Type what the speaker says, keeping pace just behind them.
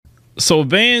So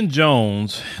Van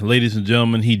Jones, ladies and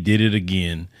gentlemen, he did it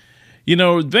again. You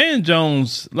know, Van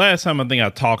Jones, last time I think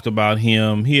I talked about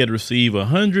him, he had received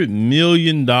 $100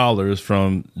 million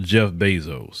from Jeff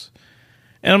Bezos.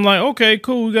 And I'm like, okay,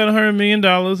 cool. We got $100 million.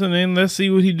 And then let's see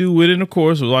what he do with it. And of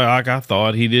course, it was like I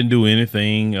thought, he didn't do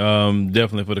anything,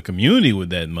 definitely for the community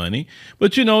with that money.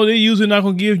 But, you know, they're usually not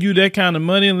going to give you that kind of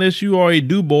money unless you are a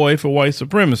do boy for white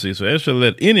supremacy. So that should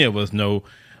let any of us know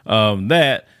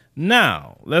that.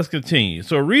 Now, let's continue.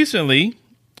 So recently,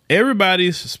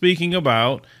 everybody's speaking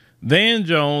about Van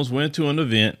Jones went to an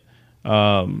event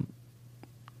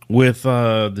with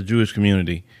the Jewish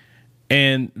community.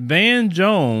 And Van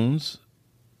Jones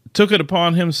took it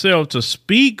upon himself to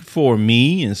speak for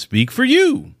me and speak for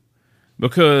you.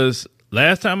 Because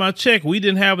last time I checked, we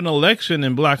didn't have an election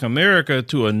in Black America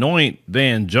to anoint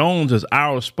Van Jones as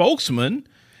our spokesman.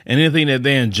 And anything that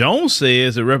Van Jones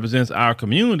says, it represents our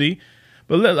community.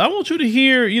 But I want you to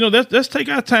hear, you know, let's take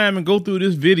our time and go through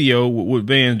this video with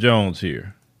Van Jones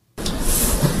here.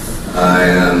 I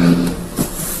am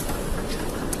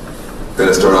going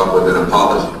to start off with an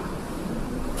apology.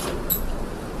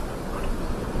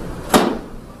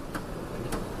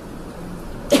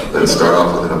 Let's start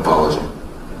off with an apology.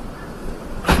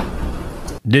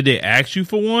 Did they ask you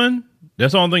for one?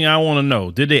 That's the only thing I want to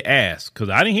know. Did they ask? Because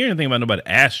I didn't hear anything about nobody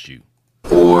asked you.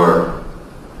 For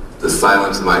the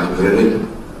silence of my community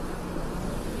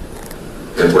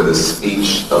and for the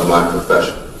speech of my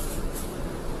profession.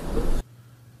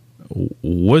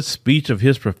 What speech of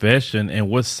his profession and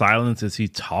what silence is he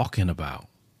talking about?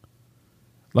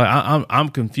 Like, I'm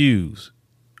confused.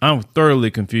 I'm thoroughly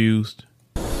confused.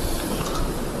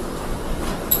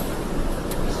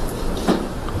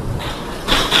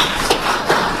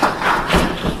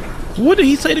 What did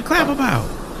he say to clap about?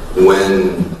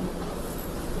 When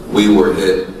we were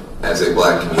hit as a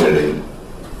Black community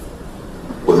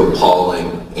with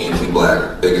appalling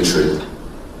anti-Black bigotry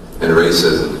and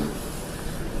racism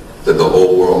that the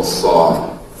whole world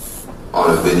saw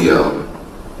on a video,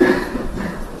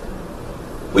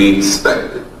 we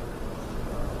expected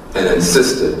and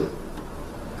insisted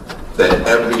that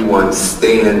everyone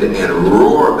stand and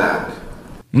roar back.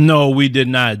 No, we did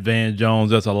not, Van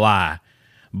Jones. That's a lie.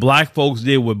 Black folks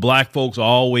did what black folks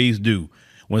always do.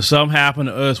 When something happened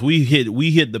to us, we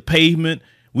hit the pavement.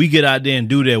 We get out there and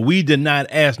do that. We did not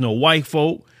ask no white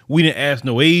folk. We didn't ask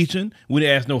no Asian. We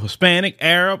didn't ask no Hispanic,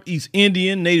 Arab, East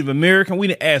Indian, Native American. We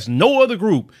didn't ask no other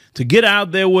group to get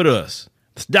out there with us.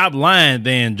 Stop lying,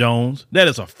 Van Jones. That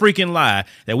is a freaking lie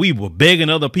that we were begging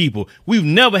other people. We've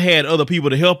never had other people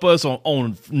to help us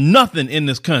on nothing in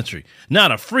this country.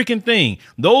 Not a freaking thing.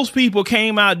 Those people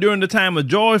came out during the time of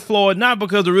George Floyd, not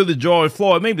because of really George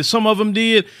Floyd. Maybe some of them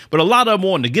did, but a lot of them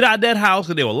wanted to get out that house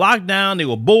because they were locked down. They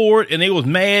were bored and they was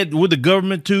mad with the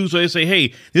government too. So they say,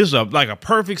 hey, this is like a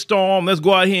perfect storm. Let's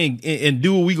go out here and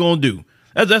do what we going to do.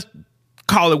 Let's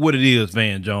call it what it is,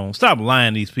 Van Jones. Stop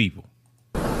lying to these people.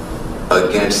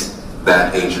 Against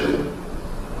that hatred.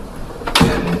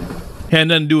 And had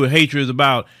nothing to do with hatred. It's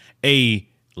about a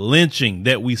lynching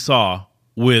that we saw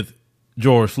with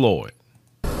George Floyd.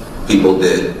 People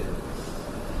did.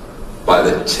 By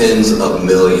the tens of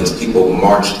millions. People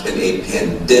marched in a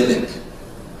pandemic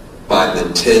by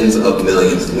the tens of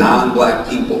millions. Non-Black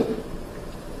people.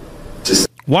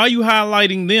 Why are you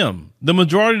highlighting them? The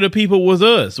majority of the people was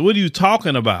us. What are you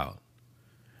talking about?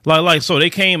 So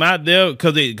they came out there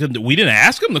because we didn't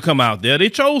ask them to come out there. They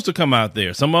chose to come out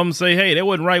there. Some of them say, hey, that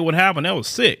wasn't right. What happened? That was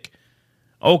sick.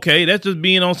 Okay, that's just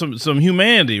being on some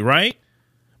humanity, right?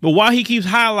 But why he keeps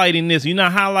highlighting this? You're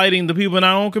not highlighting the people in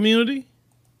our own community?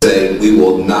 Say we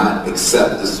will not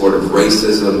accept this sort of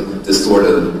racism, this sort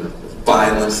of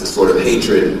violence, this sort of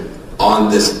hatred on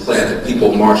this planet.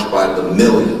 People march by the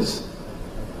millions.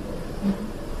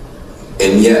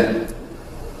 And yet,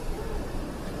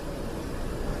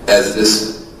 as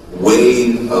this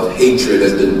wave of hatred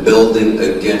has been building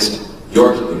against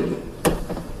your community.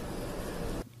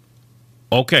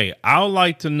 Okay, I would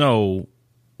like to know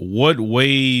what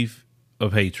wave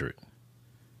of hatred.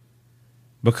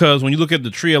 Because when you look at the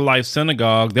Tree of Life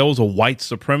Synagogue, there was a white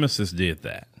supremacist did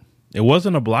that. It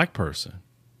wasn't a black person.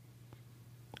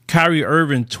 Kyrie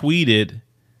Irving tweeted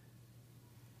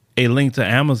a link to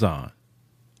Amazon.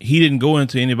 He didn't go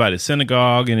into anybody's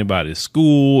synagogue, anybody's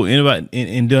school, anybody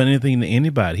and done anything to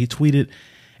anybody. He tweeted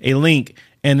a link,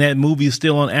 and that movie is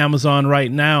still on Amazon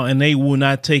right now, and they will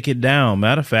not take it down.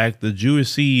 Matter of fact, the Jewish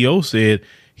CEO said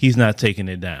he's not taking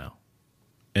it down.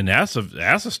 And that's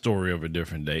a story of a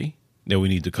different day that we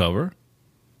need to cover.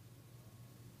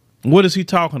 What is he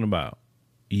talking about?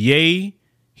 Yay,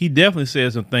 he definitely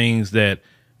said some things that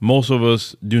most of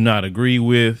us do not agree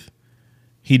with.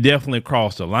 He definitely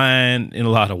crossed the line in a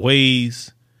lot of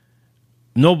ways.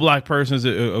 No black person's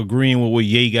agreeing with what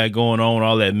Ye got going on,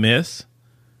 all that mess.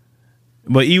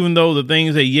 But even though the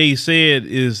things that Ye said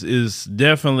is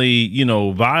definitely, you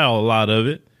know, vile, a lot of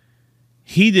it,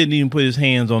 he didn't even put his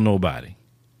hands on nobody.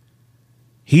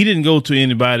 He didn't go to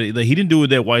anybody. He didn't do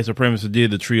what that white supremacist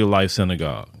did, the Tree of Life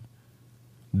Synagogue.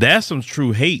 That's some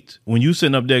true hate. When you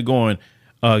sitting up there going,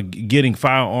 getting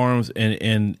firearms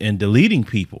and deleting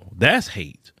people, that's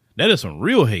hate. That is some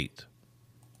real hate.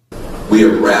 We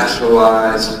have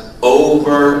rationalized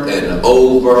over and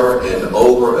over and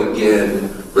over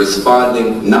again,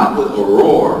 responding not with a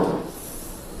roar,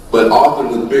 but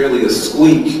often with barely a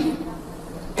squeak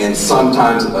and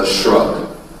sometimes a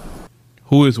shrug.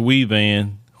 Who is we,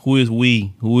 Van? Who is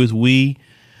we? Who is we?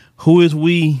 Who is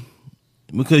we?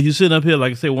 Because you're sitting up here,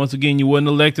 like I said, once again, you wasn't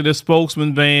elected as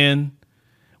spokesman, Van.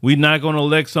 We're not going to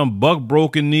elect some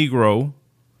buck-broken Negro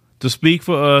to speak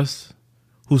for us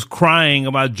who's crying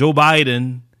about Joe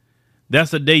Biden.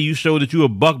 That's the day you show that you were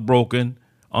buck-broken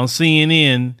on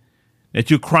CNN, that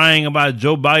you're crying about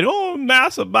Joe Biden. Oh,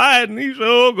 Master Biden, he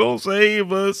sure gonna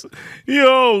save us.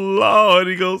 Oh, Lord,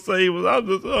 he gonna save us. I'm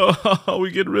just,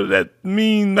 we getting rid of that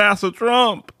mean Master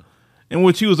Trump. In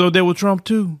which he was up there with Trump,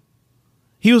 too.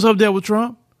 He was up there with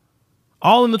Trump.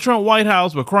 All in the Trump White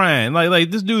House were crying.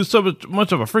 Like this dude is so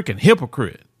much of a freaking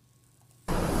hypocrite.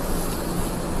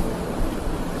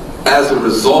 As a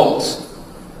result,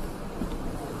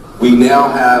 we now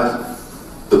have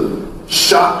the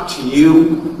shock to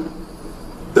you,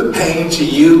 the pain to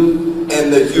you,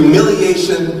 and the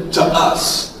humiliation to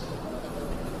us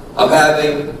of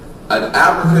having an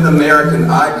African-American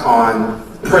icon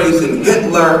praising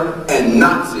Hitler and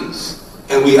Nazis.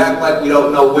 And we act like we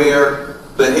don't know where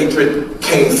the hatred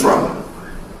came from.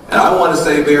 And I want to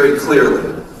say very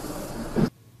clearly.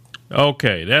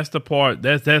 Okay, that's the part.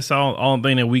 That's all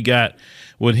thing that we got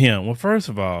with him. Well, first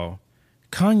of all,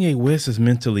 Kanye West is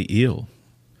mentally ill.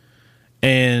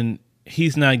 And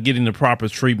he's not getting the proper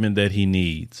treatment that he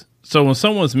needs. So when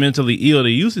someone's mentally ill,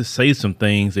 they usually say some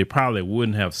things they probably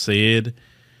wouldn't have said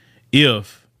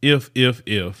if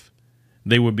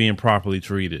they were being properly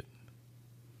treated.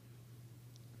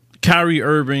 Kyrie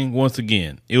Irving, once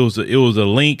again, it was a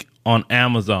link on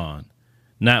Amazon.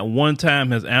 Not one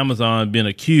time has Amazon been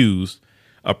accused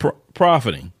of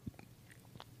profiting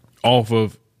off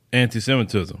of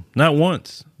anti-Semitism. Not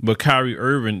once. But Kyrie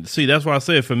Irving, see, that's why I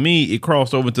said for me, it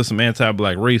crossed over into some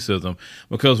anti-black racism,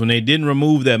 because when they didn't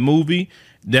remove that movie,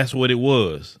 that's what it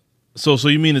was. So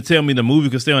you mean to tell me the movie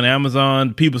could stay on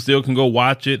Amazon, people still can go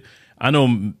watch it? I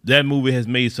know that movie has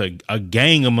made a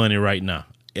gang of money right now.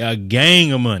 A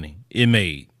gang of money it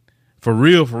made. For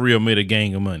real, made a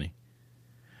gang of money.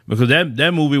 Because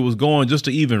that movie was going just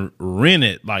to even rent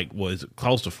it, like, was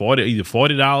close to either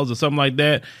 $40 or something like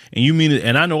that. And you mean it?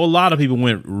 And I know a lot of people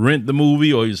went rent the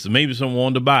movie, or maybe someone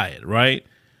wanted to buy it, right?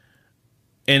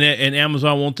 And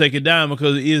Amazon won't take it down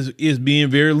because it is being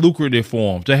very lucrative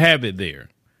for them to have it there.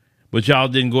 But y'all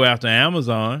didn't go after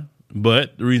Amazon.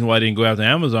 But the reason why I didn't go after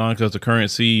Amazon, because the current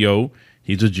CEO,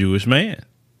 he's a Jewish man.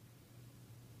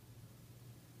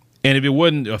 And if it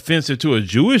wasn't offensive to a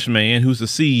Jewish man who's the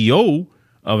CEO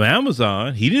of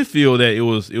Amazon, he didn't feel that it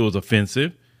was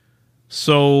offensive.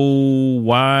 So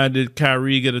why did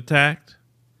Kyrie get attacked?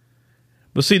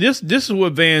 But see, this is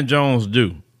what Van Jones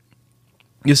do.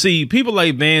 You see, people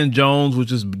like Van Jones,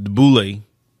 which is Boule,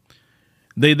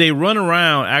 they run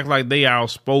around, act like they are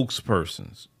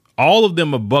spokespersons. All of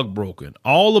them are buck broken.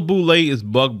 All of Boule is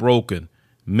buck broken,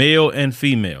 male and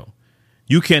female.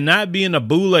 You cannot be in a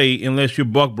Boule unless you're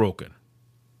buck broken.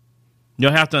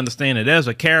 You'll have to understand that that's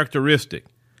a characteristic.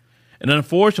 And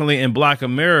unfortunately, in Black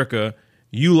America,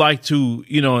 you like to,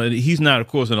 he's not, of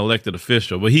course, an elected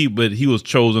official, but he was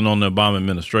chosen on the Obama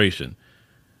administration.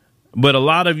 But a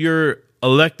lot of your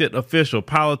elected official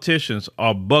politicians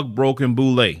are buck broken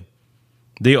Boule.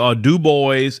 They are do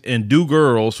boys and do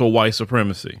girls for white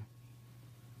supremacy.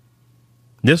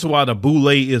 This is why the Boule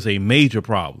is a major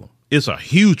problem. It's a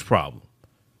huge problem.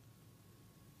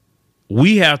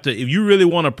 We have to, if you really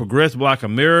want to progress Black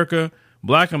America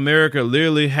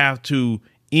literally have to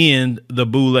end the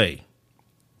Boule.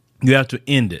 You have to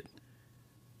end it.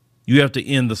 You have to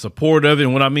end the support of it.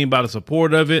 And what I mean by the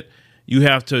support of it, you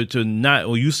have to not,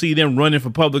 when you see them running for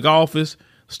public office,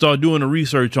 start doing the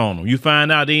research on them. You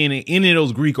find out they ain't in any of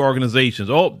those Greek organizations.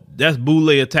 Oh, that's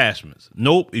Boule attachments.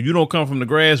 Nope. If you don't come from the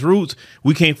grassroots,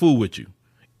 we can't fool with you.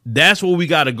 That's where we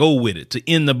got to go with it, to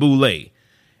end the Boule.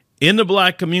 In the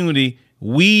Black community,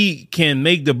 we can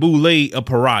make the Boule a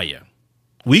pariah.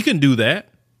 We can do that.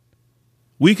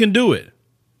 We can do it.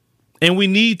 And we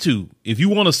need to. If you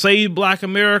want to save Black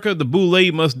America, the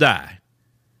Boule must die.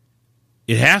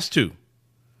 It has to.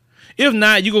 If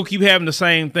not, you're going to keep having the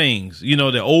same things, you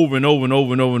know, that over and over and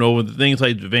over and over and over, the things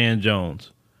like Van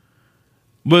Jones.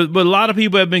 But a lot of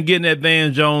people have been getting at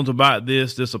Van Jones about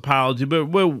this apology. But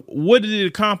what did it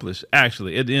accomplish,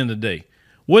 actually, at the end of the day?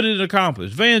 What did it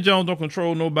accomplish? Van Jones don't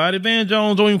control nobody. Van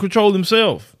Jones don't even control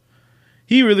himself.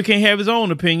 He really can't have his own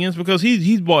opinions because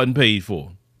he's bought and paid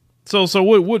for. So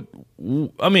what?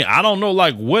 I mean, I don't know.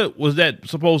 Like, what was that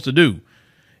supposed to do?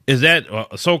 Is that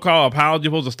a so-called apology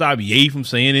supposed to stop Ye from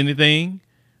saying anything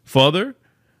further?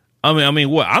 I mean,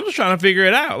 what? I'm just trying to figure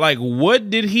it out. Like, what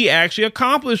did he actually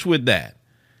accomplish with that?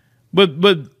 But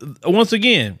once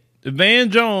again,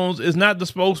 Van Jones is not the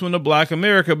spokesman of Black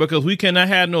America because we cannot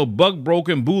have no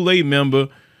buck-broken Boule member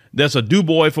that's a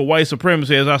do-boy for white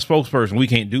supremacy as our spokesperson. We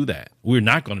can't do that. We're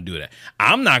not going to do that.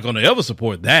 I'm not going to ever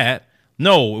support that.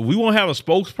 No, if we won't have a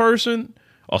spokesperson,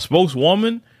 a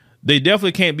spokeswoman, they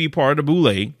definitely can't be part of the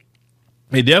Boule.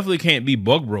 They definitely can't be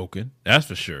buck broken. That's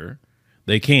for sure.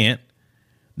 They can't.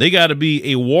 They got to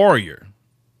be a warrior,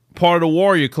 part of the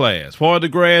warrior class, part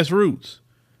of the grassroots.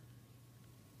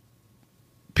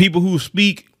 People who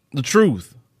speak the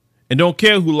truth and don't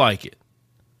care who like it.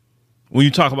 When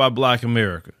you talk about Black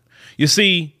America, you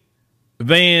see,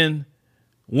 Van,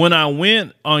 when I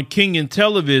went on Kenyan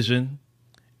television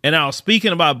and I was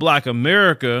speaking about Black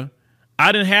America,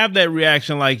 I didn't have that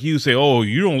reaction like you say, oh,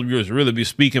 you don't just really be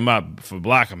speaking about for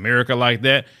Black America like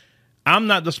that. I'm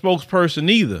not the spokesperson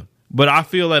either, but I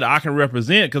feel that I can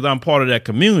represent because I'm part of that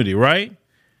community, right?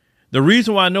 The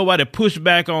reason why nobody pushed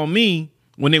back on me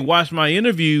when they watched my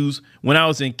interviews when I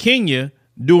was in Kenya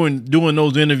doing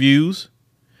those interviews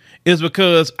is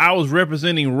because I was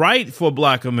representing right for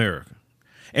Black America.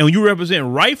 And when you represent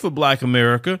right for Black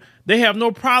America, they have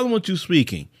no problem with you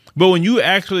speaking. But when you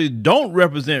actually don't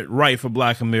represent right for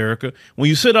Black America, when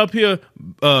you sit up here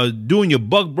doing your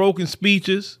buck-broken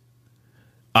speeches,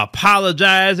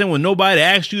 apologizing when nobody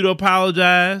asked you to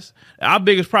apologize, our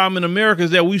biggest problem in America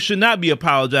is that we should not be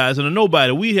apologizing to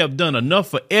nobody. We have done enough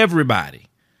for everybody.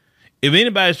 If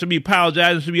anybody should be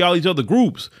apologizing, it should be all these other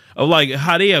groups of like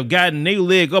how they have gotten their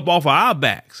leg up off of our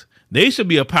backs. They should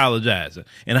be apologizing.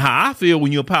 And how I feel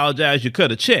when you apologize, you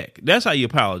cut a check. That's how you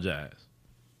apologize.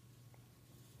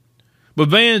 But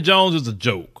Van Jones is a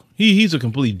joke. He's a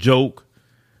complete joke.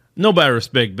 Nobody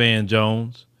respect Van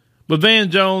Jones. But Van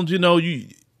Jones, you know, you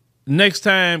next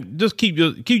time just keep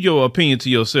your opinion to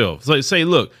yourself. So say,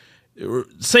 look,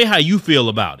 say how you feel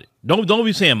about it. Don't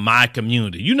be saying my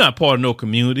community. You're not part of no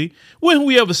community. When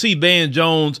we ever see Van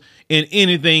Jones in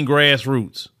anything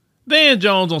grassroots? Van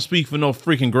Jones don't speak for no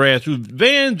freaking grassroots.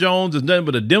 Van Jones is nothing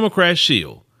but a Democrat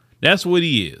shill. That's what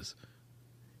he is.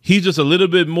 He's just a little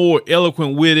bit more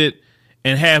eloquent with it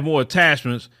and have more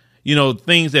attachments, you know,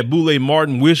 things that Boule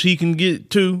Martin wish he can get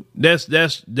to. That's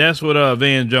what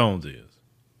Van Jones is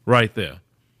right there.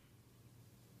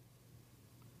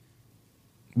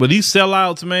 But these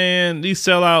sellouts, man,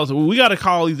 we got to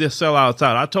call these sellouts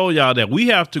out. I told y'all that we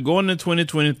have to go into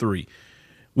 2023.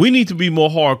 We need to be more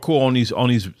hardcore on these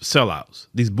sellouts,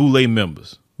 these Boule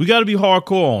members. We got to be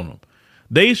hardcore on them.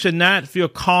 They should not feel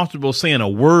comfortable saying a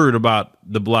word about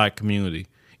the Black community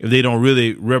if they don't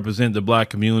really represent the Black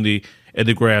community at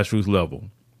the grassroots level.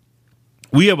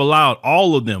 We have allowed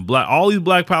all of them, all these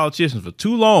Black politicians for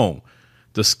too long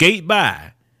to skate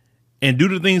by and do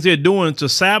the things they're doing to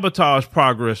sabotage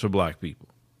progress for Black people.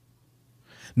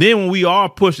 Then when we are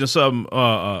pushing something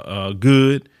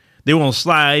good, they want to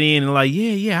slide in and like,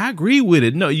 yeah, I agree with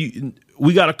it. No,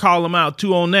 we got to call them out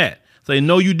too on that. Say,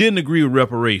 no, you didn't agree with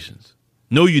reparations.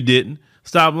 No, you didn't.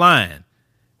 Stop lying.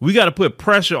 We got to put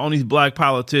pressure on these Black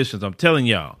politicians. I'm telling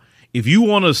y'all, if you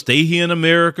want to stay here in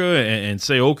America and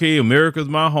say, okay, America's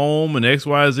my home and X,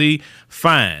 Y, Z,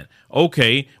 fine.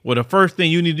 Okay, well, the first thing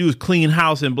you need to do is clean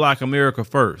house in Black America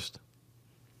first.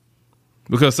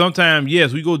 Because sometimes,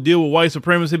 yes, we go deal with white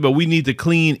supremacy, but we need to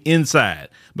clean inside.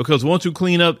 Because once you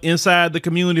clean up inside the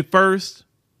community first,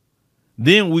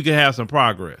 then we can have some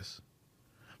progress.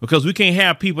 Because we can't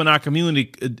have people in our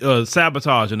community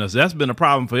sabotaging us. That's been a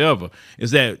problem forever.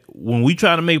 Is that when we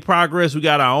try to make progress, we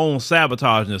got our own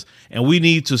sabotaging us. And we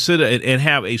need to sit and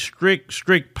have a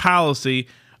strict policy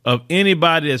of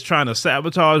anybody that's trying to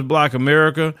sabotage Black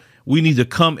America. We need to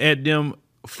come at them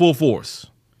full force.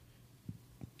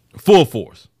 Full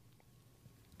force.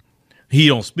 He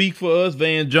don't speak for us.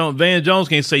 Van Jones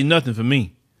can't say nothing for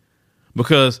me.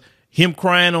 Because him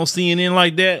crying on CNN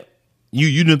like that,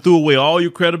 you done threw away all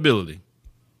your credibility.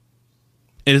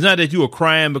 And it's not that you were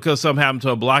crying because something happened to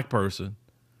a Black person,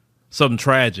 something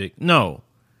tragic. No,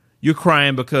 you're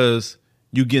crying because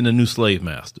you're getting a new slave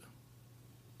master.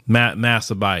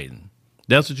 masturbating.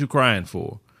 That's what you're crying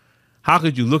for. How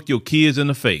could you look your kids in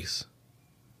the face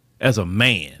as a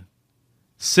man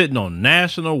sitting on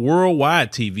national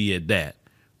worldwide TV at that,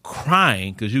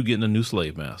 crying because you're getting a new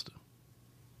slave master?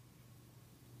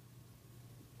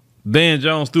 Dan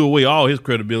Jones threw away all his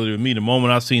credibility with me the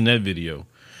moment I seen that video.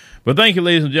 But thank you,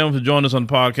 ladies and gentlemen, for joining us on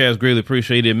the podcast. Greatly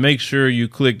appreciate it. Make sure you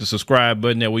click the subscribe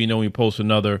button. That way you know when we post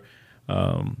another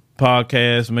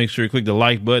podcast. Make sure you click the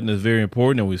like button. It's very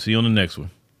important. And we'll see you on the next one.